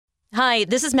Hi,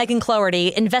 this is Megan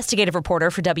Cloherty, investigative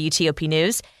reporter for WTOP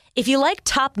News. If you like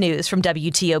top news from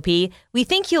WTOP, we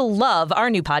think you'll love our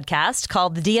new podcast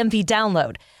called The DMV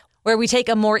Download, where we take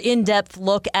a more in-depth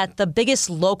look at the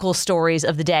biggest local stories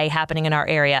of the day happening in our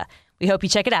area. We hope you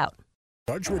check it out.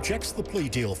 Judge rejects the plea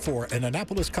deal for an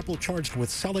Annapolis couple charged with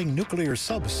selling nuclear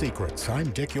sub-secrets.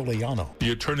 I'm Dick Iuliano.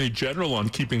 The Attorney General on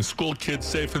keeping school kids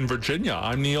safe in Virginia.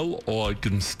 I'm Neil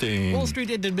Augenstein. Wall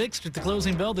Street ended mixed at the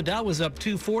closing bell. The Dow was up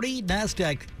 240.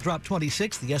 NASDAQ dropped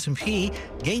 26. The S&P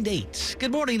gained 8.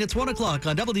 Good morning. It's 1 o'clock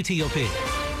on WTOP.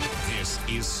 This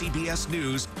is CBS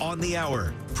News on the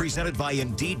Hour, presented by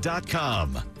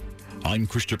Indeed.com. I'm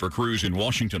Christopher Cruz in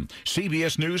Washington.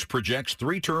 CBS News projects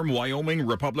three-term Wyoming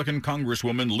Republican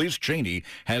Congresswoman Liz Cheney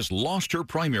has lost her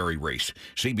primary race.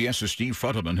 CBS's Steve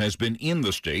Futterman has been in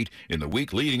the state in the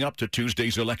week leading up to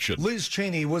Tuesday's election. Liz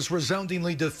Cheney was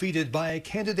resoundingly defeated by a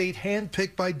candidate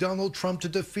handpicked by Donald Trump to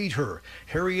defeat her.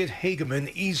 Harriet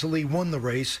Hageman easily won the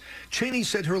race. Cheney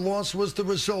said her loss was the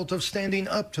result of standing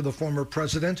up to the former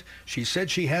president. She said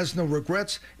she has no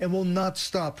regrets and will not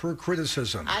stop her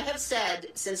criticism. I have said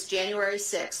since January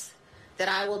 6th that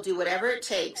I will do whatever it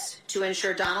takes to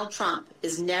ensure Donald Trump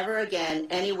is never again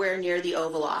anywhere near the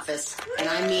Oval Office, and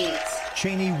I mean it.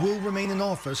 Cheney will remain in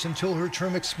office until her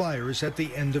term expires at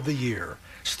the end of the year.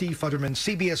 Steve Futterman,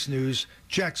 CBS News,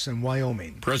 Jackson,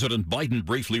 Wyoming. President Biden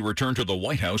briefly returned to the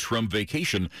White House from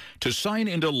vacation to sign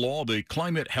into law the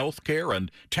climate, health care, and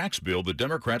tax bill the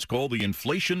Democrats call the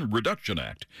Inflation Reduction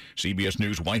Act. CBS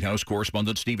News White House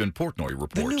correspondent Stephen Portnoy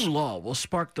reports. The new law will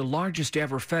spark the largest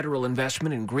ever federal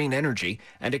investment in green energy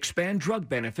and expand drug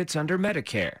benefits under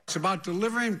Medicare. It's about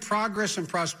delivering progress and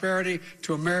prosperity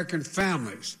to American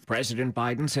families. President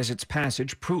Biden says its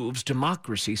passage proves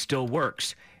democracy still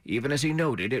works, even as he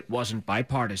noted it wasn't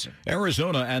bipartisan.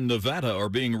 Arizona and Nevada are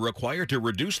being required to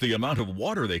reduce the amount of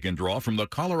water they can draw from the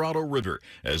Colorado River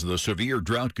as the severe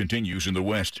drought continues in the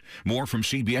West. More from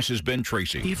CBS's Ben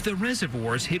Tracy. If the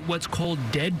reservoirs hit what's called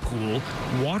dead pool,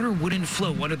 water wouldn't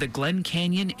flow under the Glen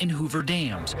Canyon and Hoover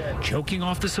dams, choking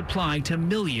off the supply to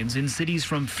millions in cities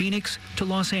from Phoenix to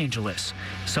Los Angeles.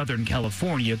 Southern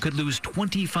California could lose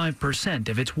 25%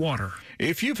 of its water.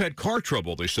 If you've had car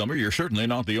trouble this summer, you're certainly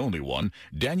not the only one.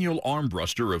 Daniel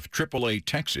Armbruster of AAA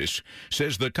Texas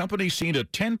says the company's seen a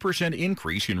 10%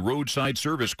 increase in roadside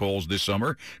service calls this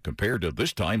summer compared to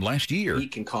this time last year.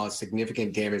 Heat can cause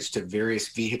significant damage to various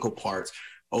vehicle parts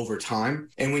over time.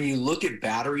 And when you look at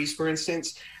batteries, for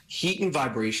instance, heat and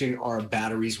vibration are a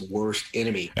battery's worst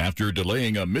enemy. After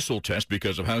delaying a missile test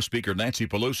because of House Speaker Nancy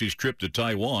Pelosi's trip to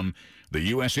Taiwan, the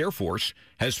U.S. Air Force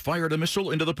has fired a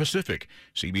missile into the Pacific.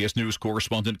 CBS News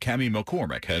correspondent Cammie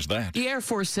McCormick has that. The Air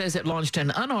Force says it launched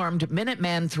an unarmed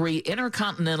Minuteman III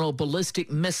intercontinental ballistic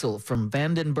missile from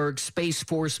Vandenberg Space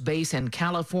Force Base in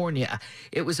California.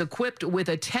 It was equipped with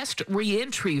a test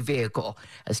reentry vehicle.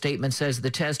 A statement says the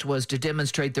test was to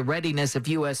demonstrate the readiness of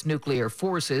U.S. nuclear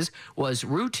forces, was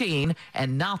routine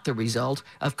and not the result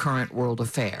of current world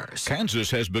affairs.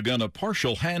 Kansas has begun a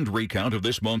partial hand recount of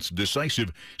this month's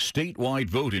decisive statewide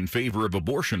vote in favor of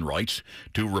abortion rights.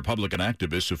 Two Republican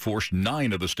activists have forced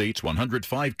 9 of the state's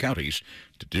 105 counties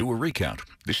to do a recount.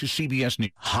 This is CBS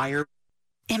News. Higher.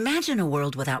 Imagine a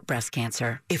world without breast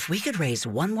cancer. If we could raise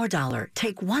 $1 more,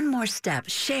 take one more step,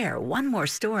 share one more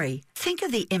story, think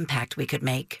of the impact we could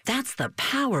make. That's the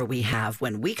power we have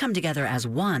when we come together as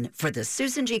one for the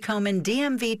Susan G. Komen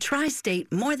DMV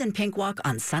Tri-State More Than Pink Walk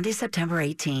on Sunday, September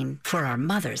 18. For our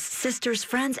mothers, sisters,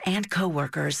 friends, and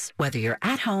co-workers. Whether you're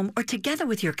at home or together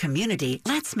with your community,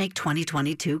 let's make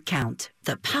 2022 count.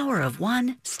 The power of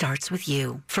one starts with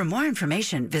you. For more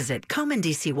information, visit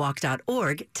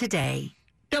KomenDCWalk.org today.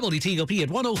 WTOP at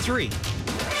 103.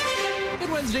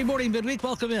 Good Wednesday morning, midweek.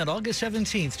 Welcome in. August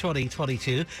 17th,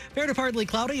 2022. Fair to partly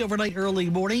cloudy overnight, early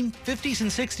morning. 50s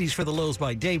and 60s for the lows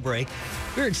by daybreak.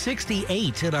 We're at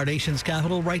 68 in our nation's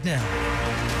capital right now.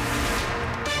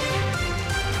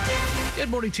 Good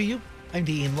morning to you. I'm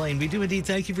Dean Lane. We do indeed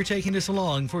thank you for taking us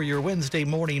along for your Wednesday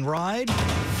morning ride.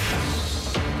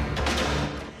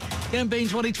 Campaign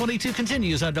 2022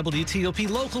 continues on WTOP.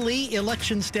 Locally,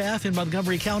 election staff in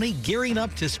Montgomery County gearing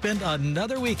up to spend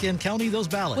another weekend counting those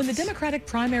ballots. When the Democratic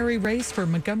primary race for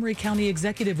Montgomery County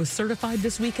Executive was certified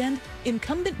this weekend,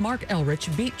 incumbent Mark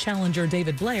Elrich beat challenger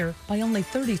David Blair by only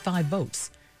 35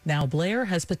 votes. Now Blair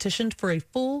has petitioned for a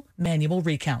full manual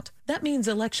recount. That means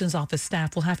elections office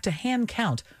staff will have to hand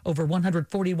count over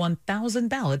 141,000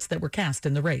 ballots that were cast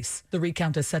in the race. The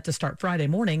recount is set to start Friday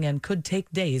morning and could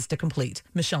take days to complete.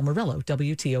 Michelle Murillo,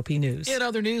 WTOP News. In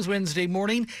other news Wednesday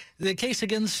morning, the case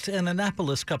against an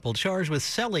Annapolis couple charged with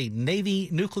selling Navy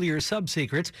nuclear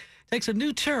sub-secrets takes a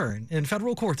new turn in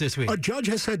federal court this week. A judge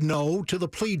has said no to the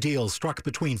plea deal struck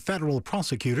between federal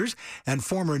prosecutors and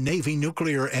former Navy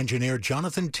nuclear engineer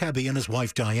Jonathan Tebbe and his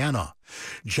wife Diana.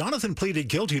 Jonathan pleaded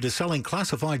guilty to selling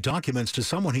classified documents to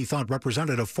someone he thought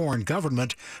represented a foreign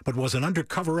government, but was an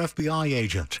undercover FBI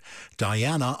agent.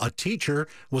 Diana, a teacher,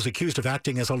 was accused of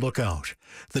acting as a lookout.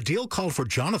 The deal called for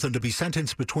Jonathan to be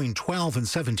sentenced between 12 and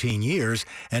 17 years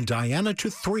and Diana to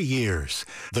 3 years.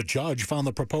 The judge found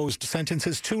the proposed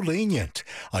sentences too lenient.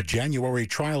 A January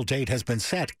trial date has been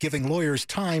set, giving lawyers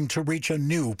time to reach a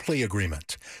new plea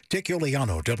agreement. Dick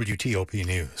Iuliano, WTOP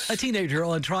News. A teenager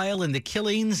on trial in the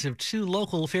killings of 2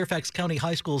 local Fairfax County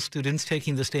high school students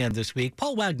taking the stand this week.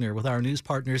 Paul Wagner with our news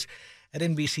partners at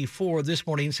NBC4 this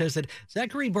morning says that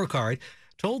Zachary Burkhardt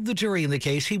told the jury in the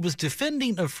case he was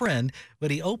defending a friend when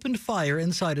he opened fire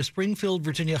inside a Springfield,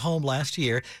 Virginia home last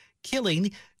year, killing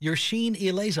Yershine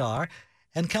Eleazar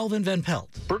and Calvin Van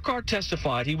Pelt. Burkhardt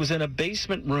testified he was in a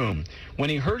basement room when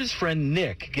he heard his friend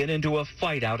Nick get into a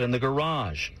fight out in the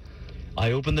garage.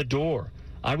 I opened the door.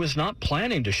 I was not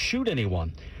planning to shoot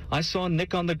anyone. I saw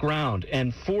Nick on the ground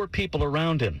and 4 people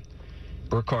around him.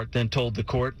 Burkhardt then told the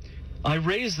court, I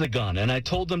raised the gun and I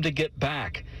told them to get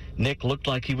back. Nick looked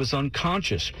like he was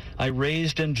unconscious. I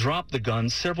raised and dropped the gun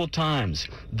several times.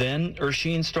 Then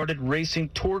Yershine started racing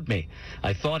toward me.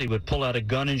 I thought he would pull out a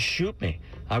gun and shoot me.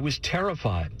 I was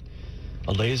terrified.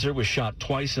 Eleazar was shot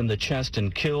twice in the chest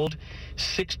and killed.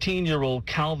 16-year-old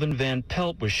Calvin Van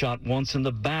Pelt was shot once in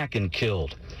the back and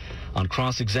killed. On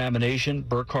cross-examination,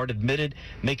 Burkhardt admitted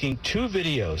making 2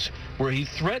 videos where he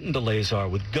threatened Eleazar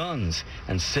with guns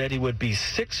and said he would be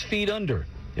 6 feet under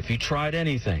if he tried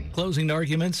anything. Closing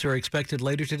arguments are expected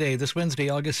later today, this Wednesday,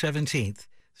 August 17th.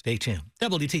 Stay tuned.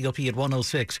 WTOP at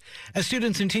 106. As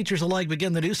students and teachers alike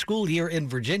begin the new school year in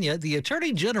Virginia, the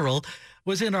Attorney General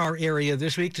was in our area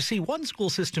this week to see one school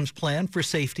system's plan for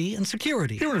safety and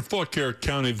security. Here in Fauquier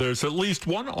County, there's at least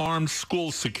one armed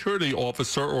school security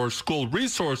officer or school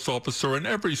resource officer in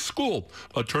every school.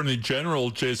 Attorney General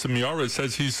Jason Miara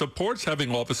says he supports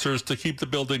having officers to keep the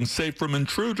building safe from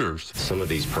intruders. Some of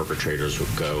these perpetrators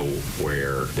will go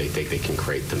where they think they can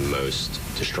create the most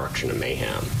destruction and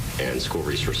mayhem, and school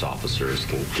resource officers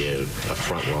can give a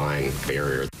frontline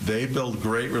barrier. They build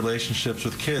great relationships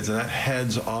with kids, and that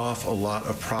heads off a lot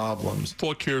of problems.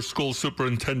 Fauquier School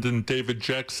Superintendent David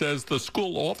Jeck says the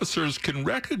school officers can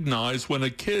recognize when a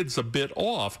kid's a bit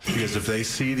off. Because if they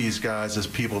see these guys as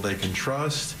people they can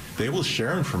trust, they will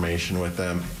share information with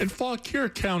them. In Fauquier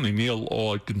County, Neil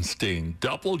Augenstein,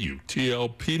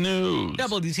 WTOP News.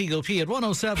 WTOP at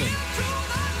 107.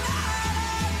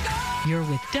 You're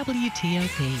with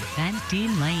WTOP, Van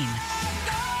Dean Lane.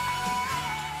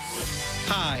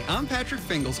 Hi, I'm Patrick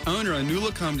Fingles, owner of New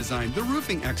Look Home Design, the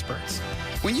roofing experts.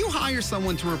 When you hire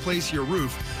someone to replace your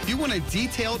roof, you want a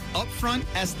detailed upfront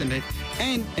estimate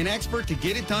and an expert to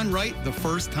get it done right the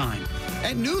first time.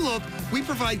 At New Look, we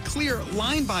provide clear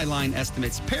line-by-line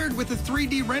estimates paired with a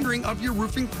 3D rendering of your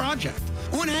roofing project.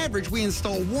 On average, we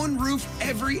install 1 roof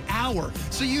every hour,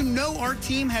 so you know our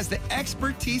team has the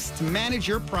expertise to manage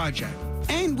your project.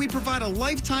 And we provide a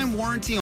lifetime warranty